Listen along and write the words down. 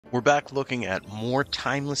We're back looking at more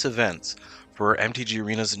timeless events for MTG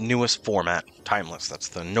Arena's newest format, Timeless. That's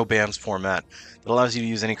the no bans format that allows you to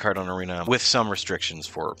use any card on Arena with some restrictions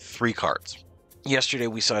for 3 cards. Yesterday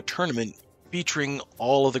we saw a tournament featuring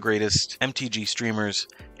all of the greatest MTG streamers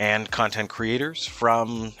and content creators,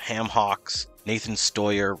 from Hamhawks, Nathan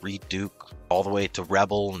Steuer, Reed Duke, all the way to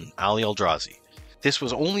Rebel and Ali Eldrazi. This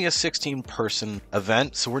was only a 16-person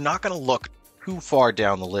event, so we're not going to look too far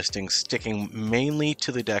down the listing, sticking mainly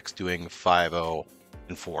to the decks doing 5-0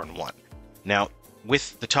 and 4-1. Now,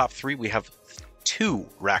 with the top 3, we have 2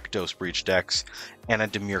 Rakdos Breach decks and a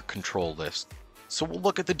Dimir control list. So we'll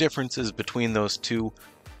look at the differences between those 2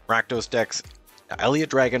 Rakdos decks.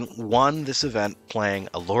 Elliot Dragon won this event playing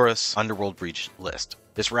a Loris Underworld Breach list.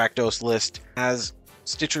 This Rakdos list has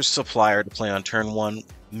Stitcher's Supplier to play on turn 1,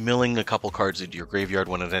 milling a couple cards into your graveyard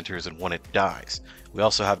when it enters and when it dies. We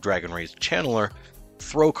also have Dragon Ray's Channeler,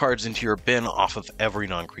 throw cards into your bin off of every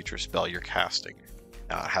non-creature spell you're casting.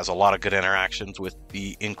 It has a lot of good interactions with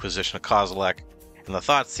the Inquisition of Kozilek and the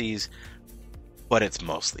Thoughtseize, but it's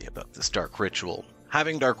mostly about this Dark Ritual.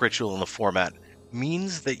 Having Dark Ritual in the format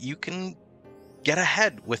means that you can get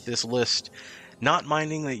ahead with this list, not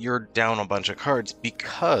minding that you're down a bunch of cards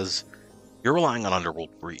because you're relying on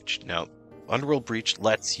Underworld Breach. Now, Underworld Breach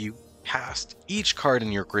lets you cast each card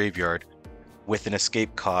in your graveyard with an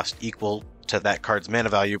escape cost equal to that card's mana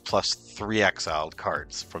value plus 3 exiled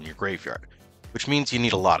cards from your graveyard, which means you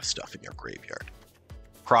need a lot of stuff in your graveyard.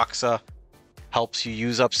 Proxa helps you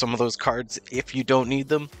use up some of those cards if you don't need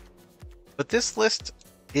them, but this list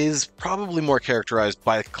is probably more characterized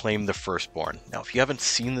by Claim the Firstborn. Now, if you haven't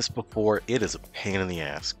seen this before, it is a pain in the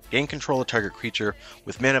ass. Gain control of target creature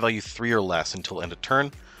with mana value 3 or less until end of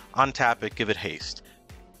turn. Untap it, give it haste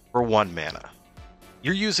for 1 mana.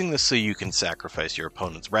 You're using this so you can sacrifice your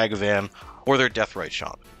opponent's Ragavan or their Deathrite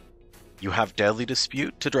Shaman. You have Deadly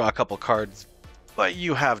Dispute to draw a couple cards, but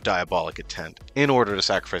you have Diabolic Intent in order to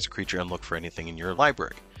sacrifice a creature and look for anything in your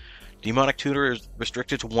library. Demonic Tutor is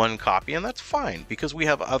restricted to 1 copy, and that's fine, because we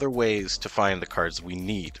have other ways to find the cards we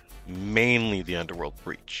need, mainly the Underworld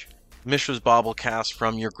Breach. Mishra's Bauble cast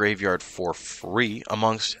from your graveyard for free,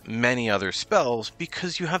 amongst many other spells,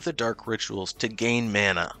 because you have the Dark Rituals to gain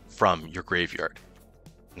mana from your graveyard.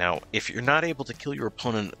 Now, if you're not able to kill your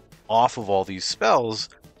opponent off of all these spells,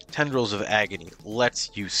 Tendrils of Agony lets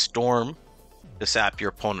you Storm to sap your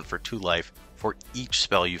opponent for 2 life for each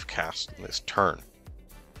spell you've cast in this turn.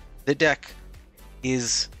 The deck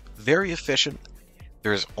is very efficient.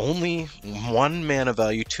 There's only 1 mana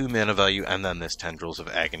value, 2 mana value, and then this Tendrils of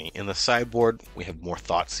Agony. In the sideboard, we have more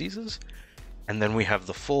Thoughtseizes, and then we have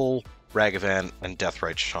the full Ragavan and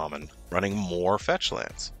Deathrite Shaman running more fetch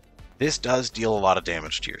lands. This does deal a lot of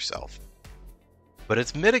damage to yourself, but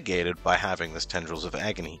it's mitigated by having this Tendrils of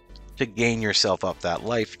Agony to gain yourself up that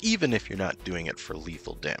life, even if you're not doing it for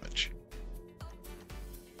lethal damage.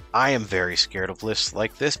 I am very scared of lists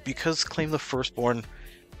like this because Claim the Firstborn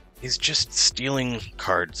is just stealing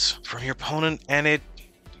cards from your opponent, and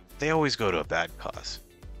they always go to a bad cause.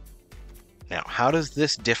 Now, how does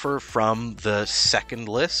this differ from the second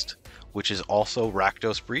list, which is also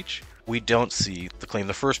Rakdos Breach? We don't see the Claim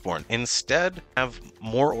the Firstborn. Instead, have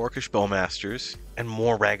more Orcish Bowmasters and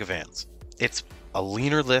more Ragavans. It's a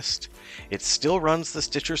leaner list. It still runs the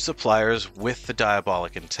Stitcher Suppliers with the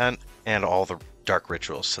Diabolic Intent and all the Dark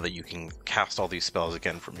Rituals so that you can cast all these spells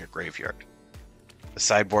again from your graveyard. The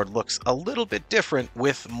sideboard looks a little bit different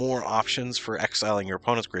with more options for exiling your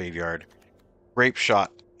opponent's graveyard. Grape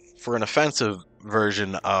Shot for an offensive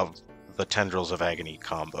version of the Tendrils of Agony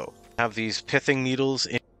combo. Have these Pithing Needles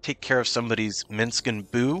take care of somebody's Minskin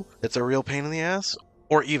Boo that's a real pain in the ass,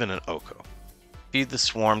 or even an Oko. Feed the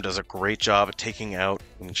Swarm does a great job at taking out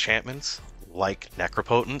enchantments like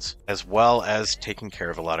Necropotence, as well as taking care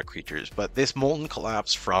of a lot of creatures. But this Molten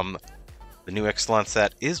Collapse from the new Ixalan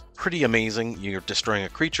set is pretty amazing. You're destroying a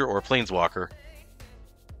creature or a planeswalker,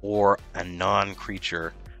 or a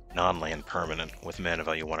non-creature, non-land permanent with mana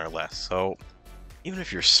value 1 or less. So even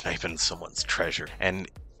if you're sniping someone's treasure, and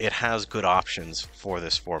it has good options for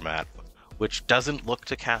this format, which doesn't look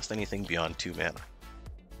to cast anything beyond 2 mana.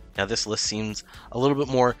 Now this list seems a little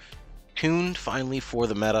bit more tuned finally for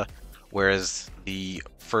the meta, whereas the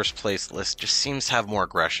first place list just seems to have more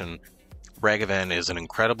aggression. Ragavan is an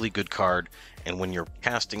incredibly good card, and when you're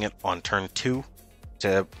casting it on turn 2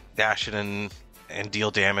 to dash it in and deal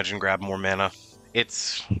damage and grab more mana, it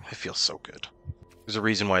feels so good. There's a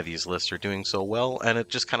reason why these lists are doing so well, and it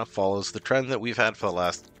just kind of follows the trend that we've had for the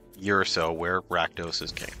last year or so, where Rakdos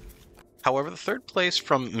is king. However, the third place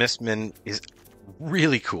from Mystmin is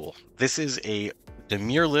really cool. This is a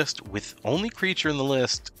Dimir list with only creature in the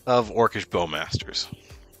list of Orcish Bowmasters.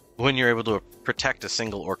 When you're able to protect a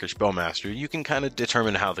single Orcish Bowmaster, you can kind of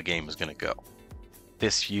determine how the game is going to go.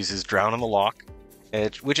 This uses Drown on the Lock,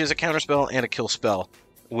 which is a counterspell and a kill spell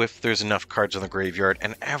if there's enough cards on the graveyard,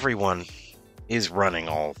 and everyone is running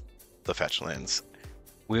all the fetch lands.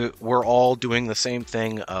 We're all doing the same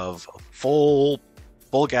thing of full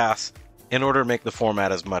gas in order to make the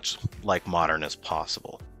format as much like Modern as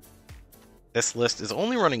possible. This list is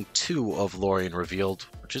only running 2 of Lorien Revealed,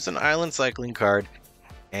 which is an island cycling card,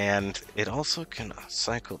 and it also can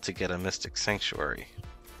cycle to get a Mystic Sanctuary.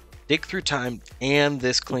 Dig Through Time and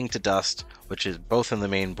this Cling to Dust, which is both in the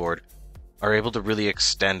main board, are able to really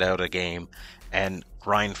extend out a game and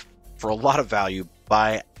grind for a lot of value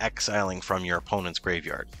by exiling from your opponent's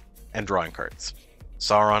graveyard and drawing cards.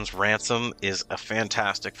 Sauron's Ransom is a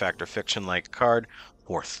fantastic Fact or Fiction-like card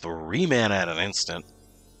for 3 mana at an instant,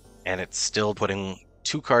 and it's still putting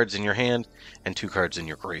 2 cards in your hand and 2 cards in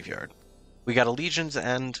your graveyard. We got a Legion's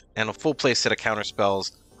End and a full play set of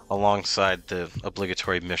counterspells alongside the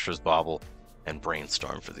obligatory Mishra's Bauble and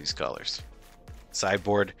Brainstorm for these colors.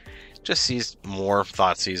 Sideboard just sees more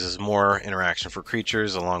Thoughtseizes, more interaction for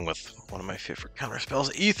creatures, along with one of my favorite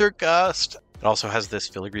counterspells, Ether Gust. It also has this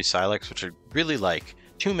Filigree Silex, which I really like.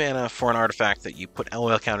 2 mana for an artifact that you put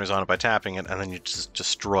LOL counters on it by tapping it, and then you just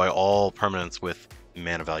destroy all permanents with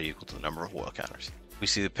mana value equal to the number of oil counters. We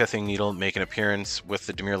see the Pithing Needle make an appearance with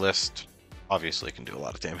the Dimir list. Obviously, it can do a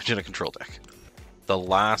lot of damage in a control deck. The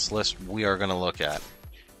last list we are going to look at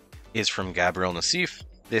is from Gabriel Nassif.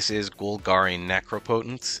 This is Golgari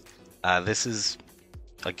Necropotence. This is,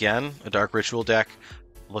 again, a Dark Ritual deck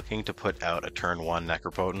looking to put out a turn 1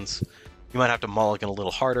 Necropotence. You might have to mulligan a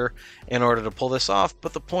little harder in order to pull this off,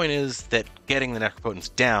 but the point is that getting the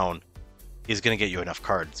Necropotence down is going to get you enough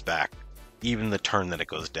cards back, even the turn that it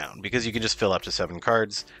goes down, because you can just fill up to 7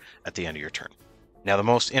 cards at the end of your turn. Now, the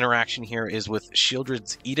most interaction here is with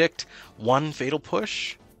Shieldred's Edict, 1 Fatal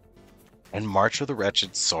Push, and March of the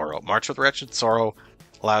Wretched Sorrow. March of the Wretched Sorrow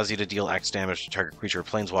allows you to deal X damage to target creature or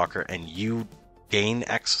planeswalker, and you gain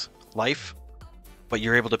X life, but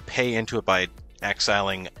you're able to pay into it by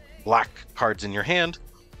exiling black cards in your hand,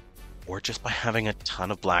 or just by having a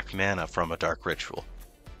ton of black mana from a Dark Ritual.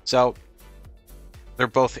 So, they're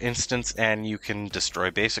both instants, and you can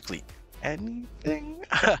destroy basically anything.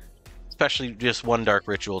 Especially just 1 Dark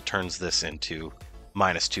Ritual turns this into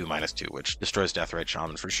 -2/-2, which destroys Deathrite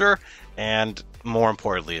Shaman for sure, and more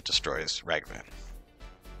importantly, it destroys Ragavan.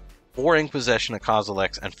 4 Inquisition of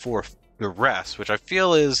Kozilek and 4 Duress, which I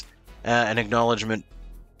feel is an acknowledgement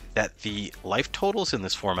that the life totals in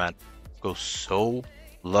this format go so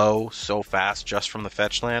low, so fast just from the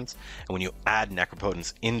fetch lands, and when you add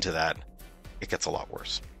Necropotence into that, it gets a lot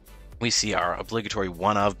worse. We see our obligatory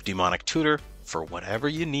 1 of Demonic Tutor for whatever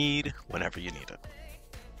you need, whenever you need it.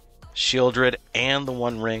 Shieldred and the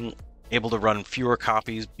One Ring, able to run fewer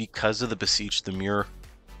copies because of the Beseech the Mirror.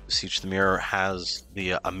 Beseech the Mirror has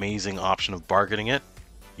the amazing option of bargaining it,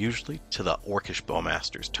 usually to the Orcish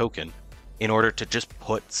Bowmaster's token, in order to just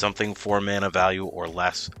put something for mana value or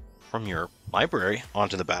less from your library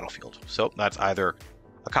onto the battlefield. So that's either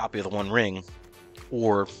a copy of the One Ring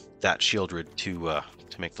or that Shieldred to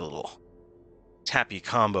make the little tappy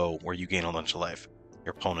combo where you gain a bunch of life.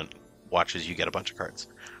 Your opponent watches you get a bunch of cards.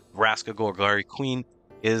 Vraska Golgari Queen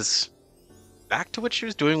is back to what she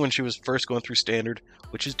was doing when she was first going through Standard,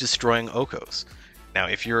 which is destroying Okos. Now,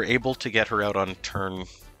 if you're able to get her out on turn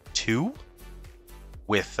 2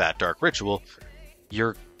 with that Dark Ritual,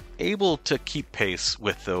 you're able to keep pace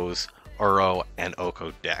with those Uro and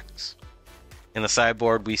Oko decks. In the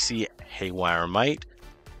sideboard, we see Haywire Might,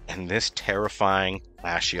 and this terrifying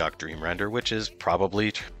Ashiok Dreamrender, which is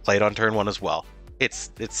probably played on turn 1 as well. It's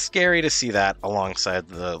scary to see that alongside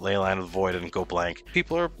the Leyline of the Void and Go Blank.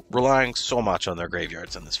 People are relying so much on their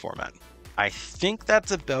graveyards in this format. I think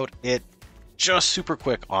that's about it. Just super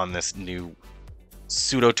quick on this new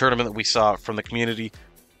pseudo tournament that we saw from the community.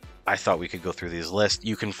 I thought we could go through these lists.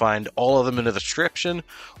 You can find all of them in the description,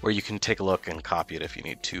 or you can take a look and copy it if you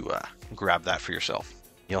need to grab that for yourself.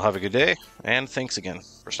 You'll have a good day, and thanks again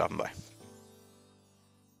for stopping by.